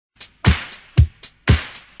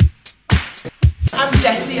I'm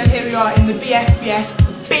Jessie and here we are in the BFBS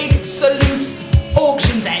Big Salute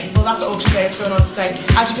auction day. Well, that's the auction day that's going on today.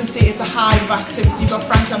 As you can see, it's a hive of activity. You've got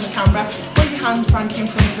Frankie on the camera. Put your hand, Frankie,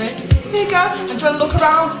 in front of it. Here you go. And do you want to look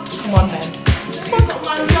around? Come on then. Come on, got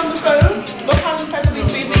Mandy on the phone. Look how incredibly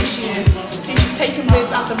busy she is. See, she's taking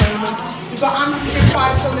bids at the moment. We've got Anne with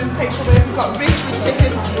 5 filling paperwork. We've got Rich with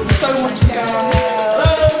tickets. So much is going on here.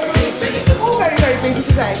 All very, very busy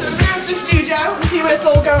today. So we're going to the studio and see where it's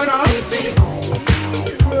all going on.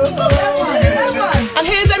 And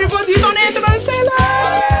here's everybody who's on here at the moment. Say hello!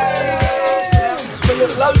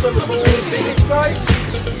 There's loads on the board, it's nice.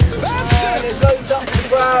 There's loads up for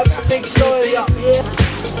grabs, big story up here.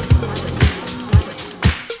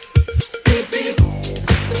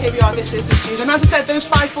 So here we are, this is the studio. And as I said, those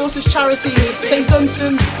 5 forces charities, St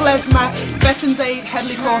Dunstan's, Blesma, Veterans Aid,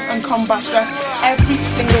 Headley Court and Combat Stress, every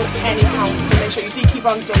single penny counts. So make sure you do keep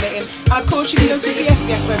on donating. And of course you can go to the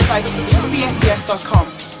BFBS website,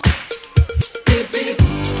 bfbs.com.